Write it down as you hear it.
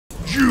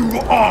You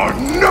are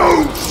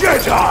no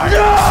Jedi!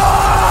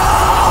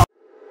 No!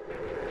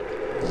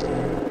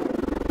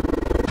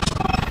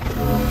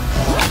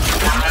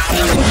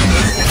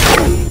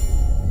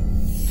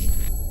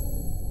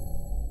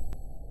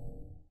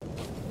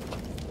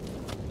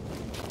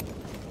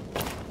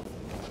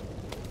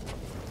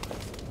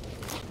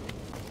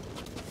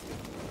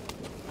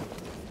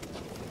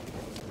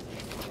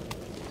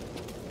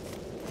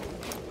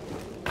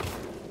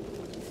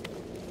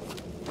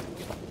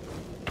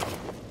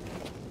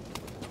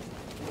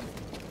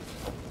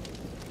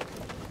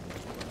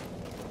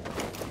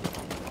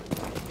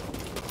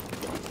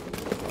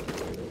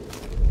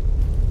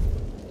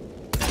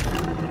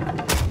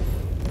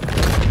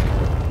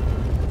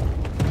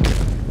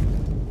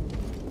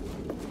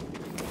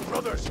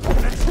 Brothers,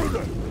 an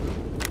intruder!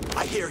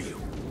 I hear you.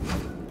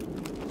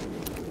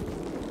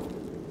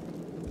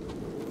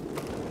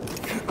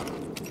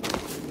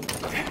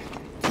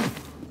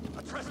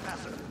 A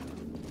trespasser.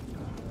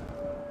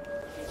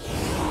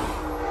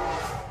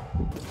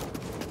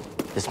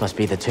 This must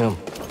be the tomb.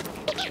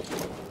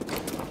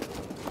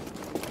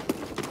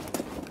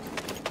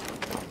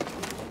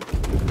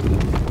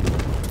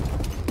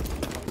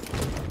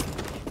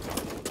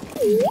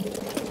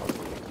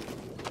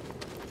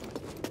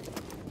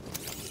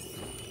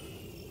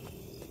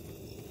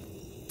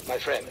 My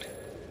friend,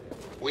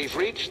 we've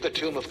reached the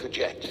tomb of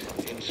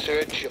Kujet in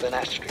search of an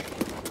Astrium.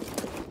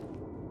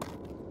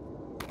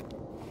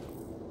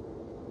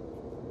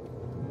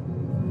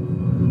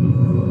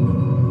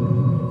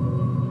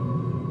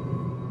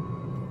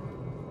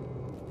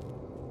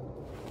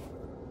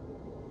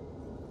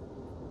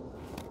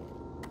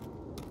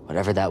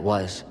 Whatever that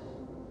was,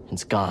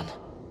 it's gone.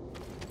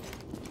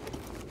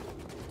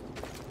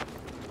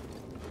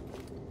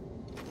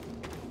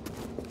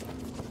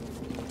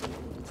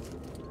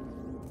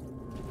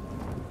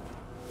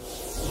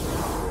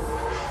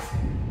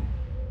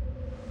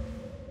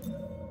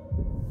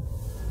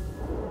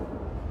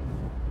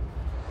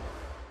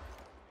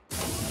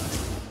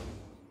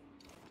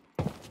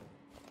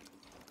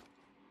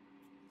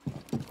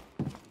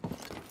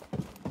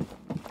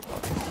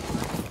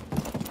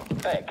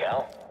 Hey,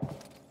 Cal.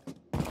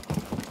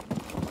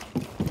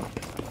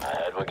 I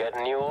heard we're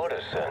getting new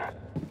orders soon.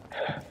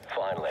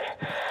 Finally.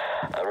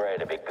 I'm ready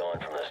to be gone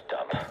from this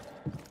dump.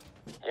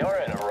 You're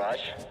in a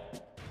rush.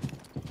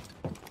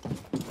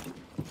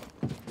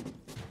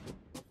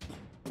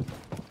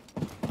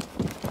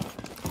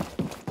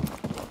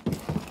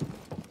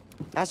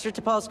 Master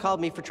T'Pol's called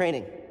me for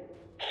training.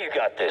 You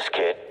got this,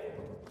 kid.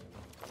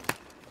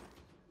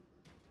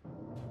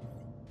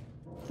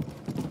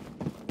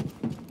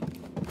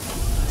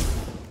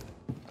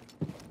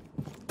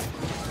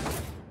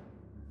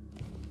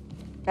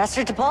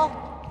 Master T'Pol?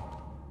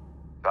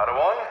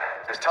 Padawan,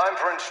 it's time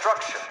for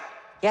instruction.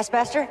 Yes,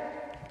 Master?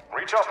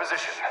 Reach our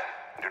position.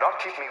 Do not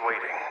keep me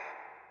waiting.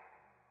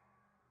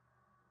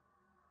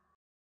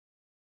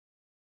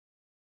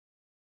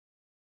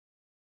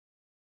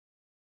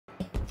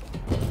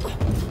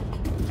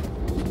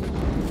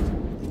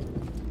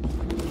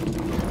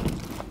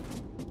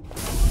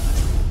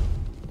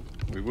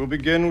 We will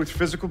begin with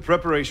physical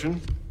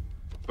preparation.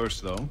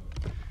 First, though,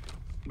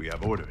 we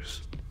have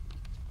orders.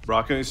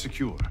 Bracca is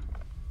secure.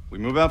 We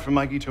move out from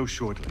Magito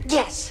shortly.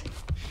 Yes!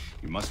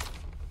 You must...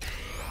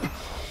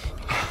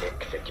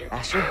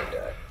 Master,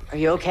 are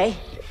you okay?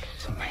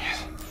 Something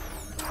is...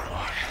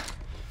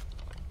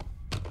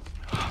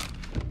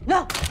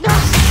 No! No!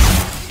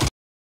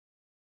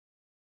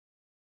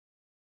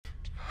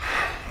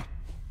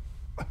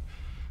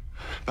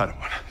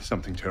 Padawan,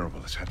 something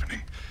terrible is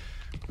happening.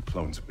 The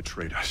clones have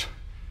betrayed us.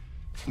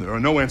 There are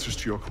no answers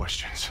to your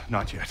questions.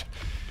 Not yet.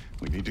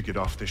 We need to get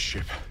off this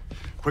ship.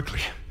 Quickly.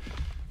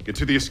 Get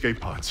to the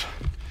escape pods.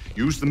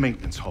 Use the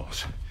maintenance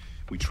halls.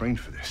 We trained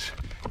for this.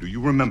 Do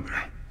you remember?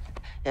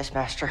 Yes,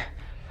 Master.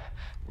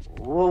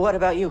 What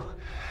about you?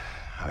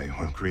 I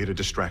will create a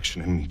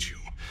distraction and meet you.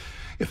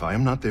 If I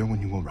am not there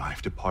when you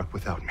arrive, depart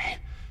without me.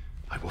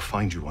 I will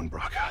find you on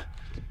Bracca.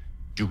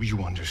 Do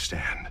you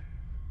understand?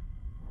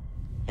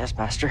 Yes,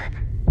 Master.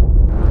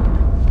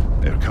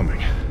 They're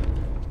coming.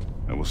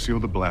 I will seal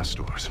the blast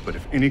doors, but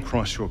if any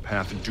cross your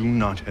path, do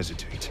not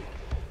hesitate.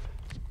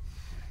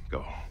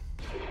 Go.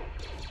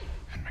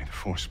 And may the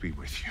Force be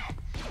with you.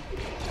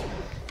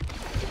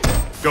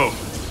 Go!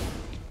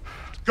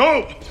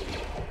 Go!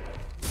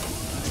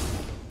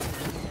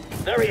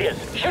 There he is.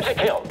 Shoot to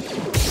kill.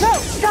 No!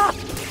 Stop!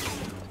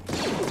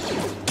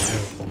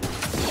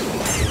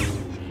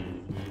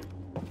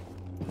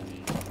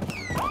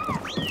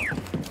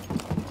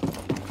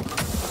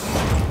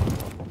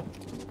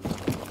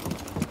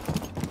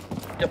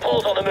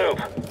 T'Pol's on the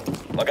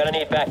move. We're gonna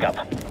need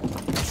backup.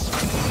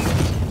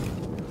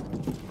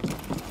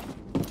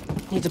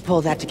 Need to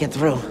pull that to get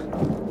through.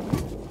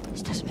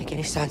 This doesn't make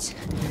any sense.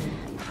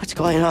 What's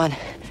going on?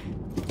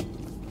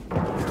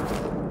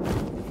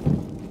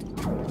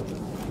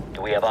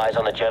 Do we have eyes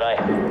on the Jedi?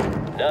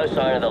 No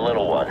sign of the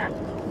little one.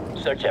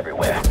 Search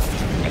everywhere.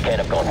 You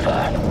can't have gone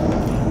far.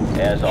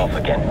 Air's off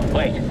again.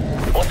 Wait,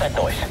 what's that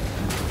noise?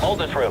 Hold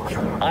this room.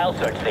 I'll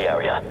search the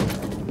area.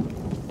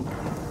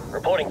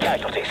 Reporting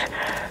casualties.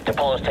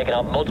 T'Pol's taken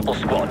out multiple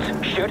squads.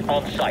 Shoot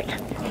on sight.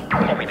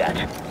 Copy that.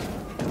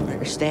 I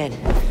understand.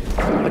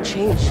 What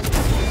changed?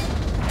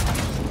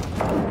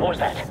 What was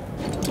that?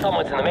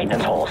 Someone's in the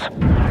maintenance halls.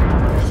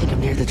 I think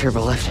I'm near the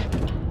turbo lift.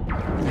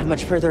 Not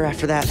much further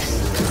after that.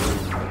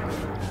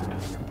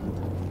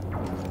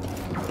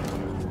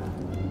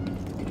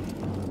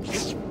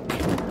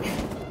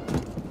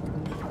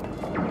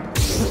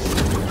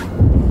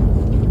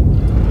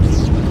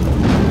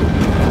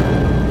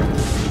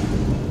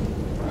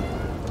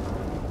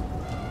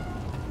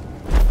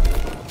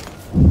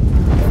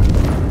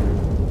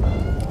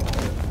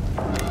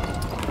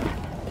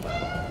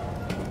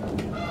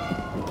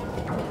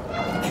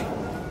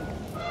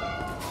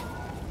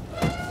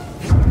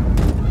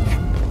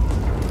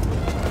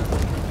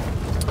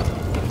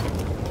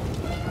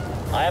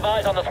 I have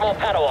eyes on the small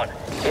Padawan.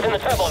 He's in the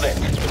turbo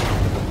lift.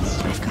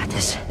 I've got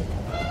this.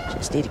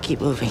 Just need to keep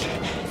moving.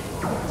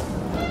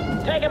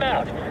 Take him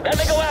out. Let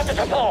me go after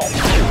T'Pol.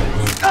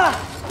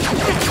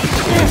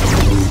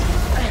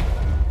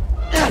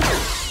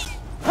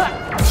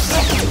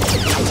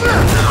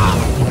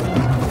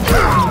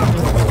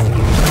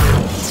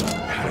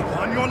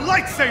 On your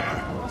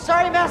lightsaber!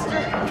 Sorry,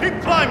 Master.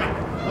 Keep climbing!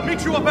 I'll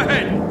meet you up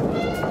ahead!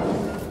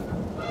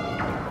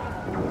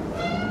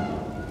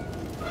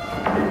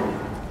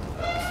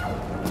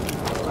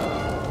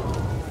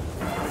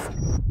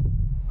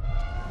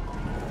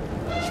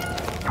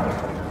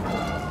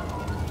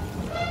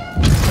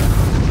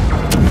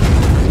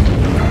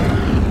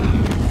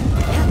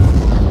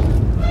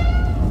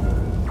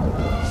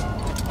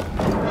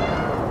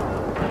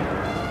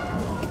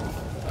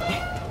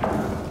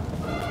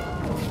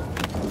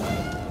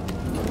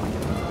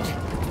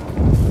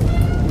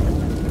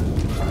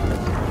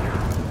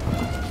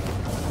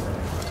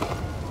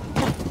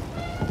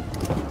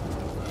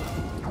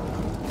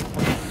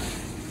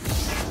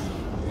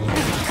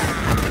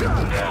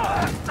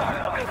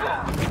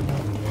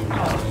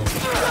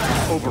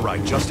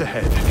 Override just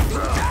ahead. You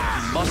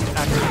must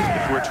activate it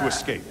if we're to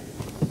escape.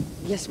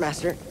 Yes,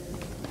 Master.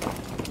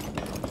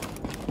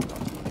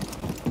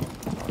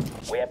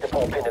 We have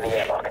T'Pol pinned in the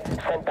airlock.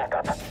 Send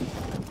backup.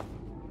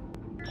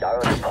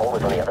 T'Pol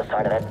is on the other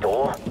side of that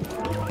door?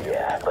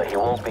 Yeah, but he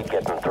won't be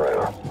getting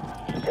through.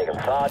 It's taken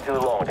far too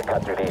long to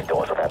cut through these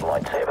doors with that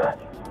lightsaber.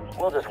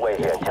 We'll just wait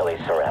here until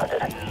he's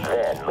surrounded,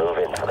 then move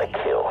in for the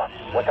kill.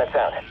 What's that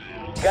sound?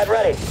 Get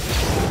ready!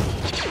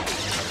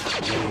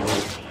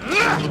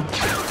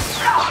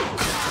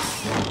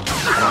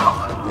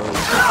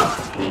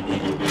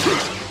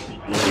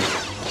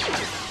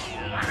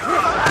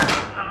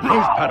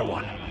 Move,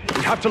 Padawan.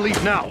 We have to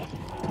leave now.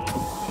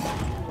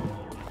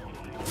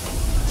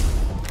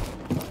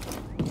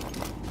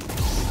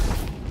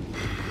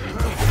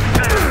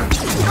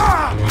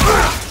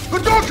 The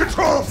door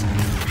controls!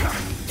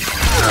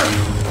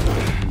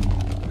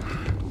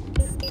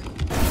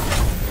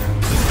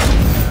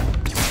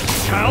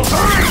 Cal,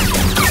 hurry!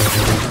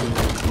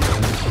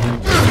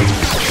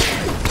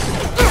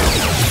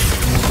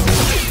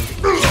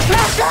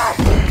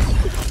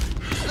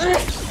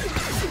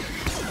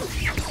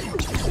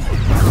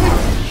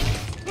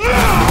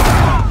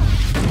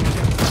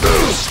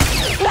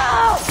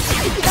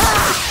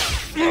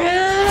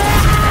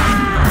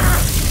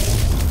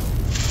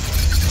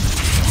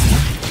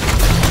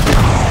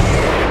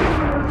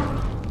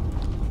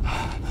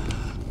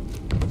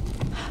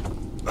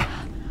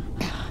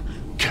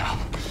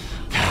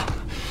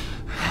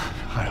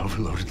 I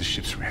overloaded the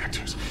ship's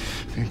reactors.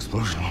 The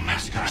explosion will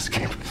mask our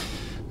escape.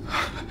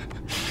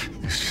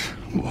 This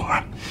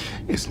war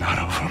is not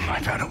over, my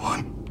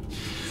Padawan.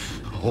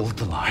 Hold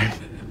the line.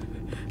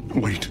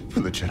 Wait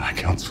for the Jedi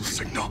Council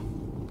signal.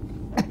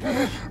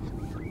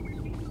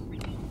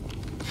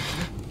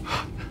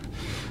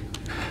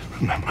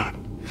 Remember,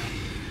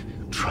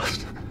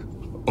 trust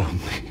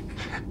only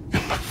in the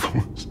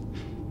Force.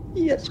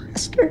 Yes,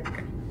 Master.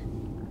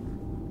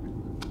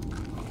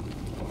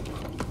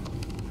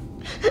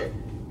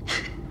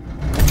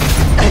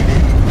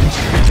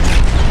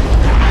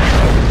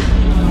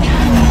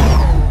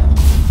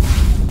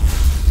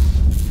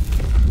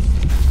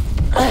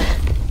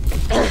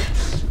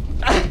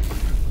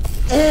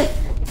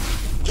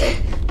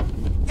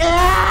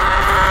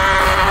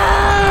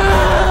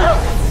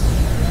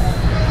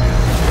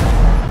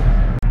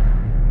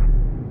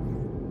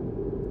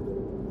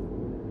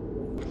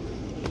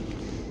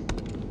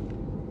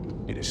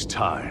 It is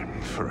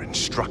time for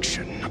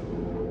instruction.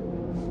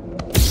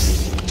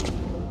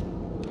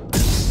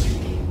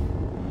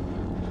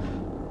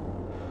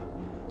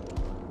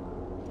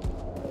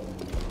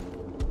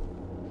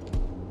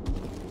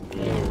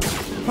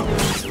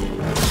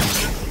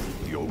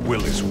 Your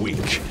will is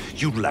weak.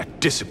 You lack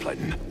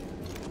discipline.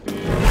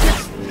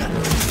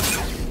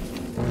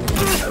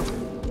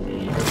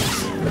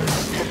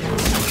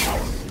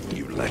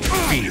 You let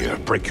fear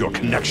break your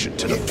connection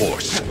to the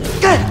Force.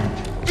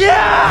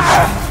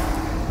 Yes.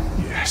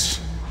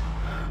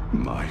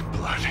 My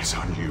blood is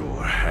on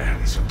your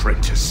hands,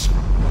 apprentice.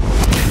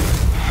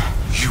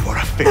 You are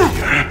a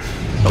failure,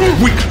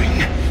 a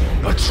weakling,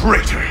 a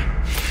traitor.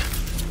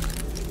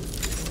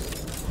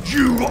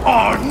 You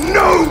are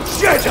no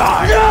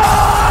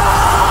Jedi!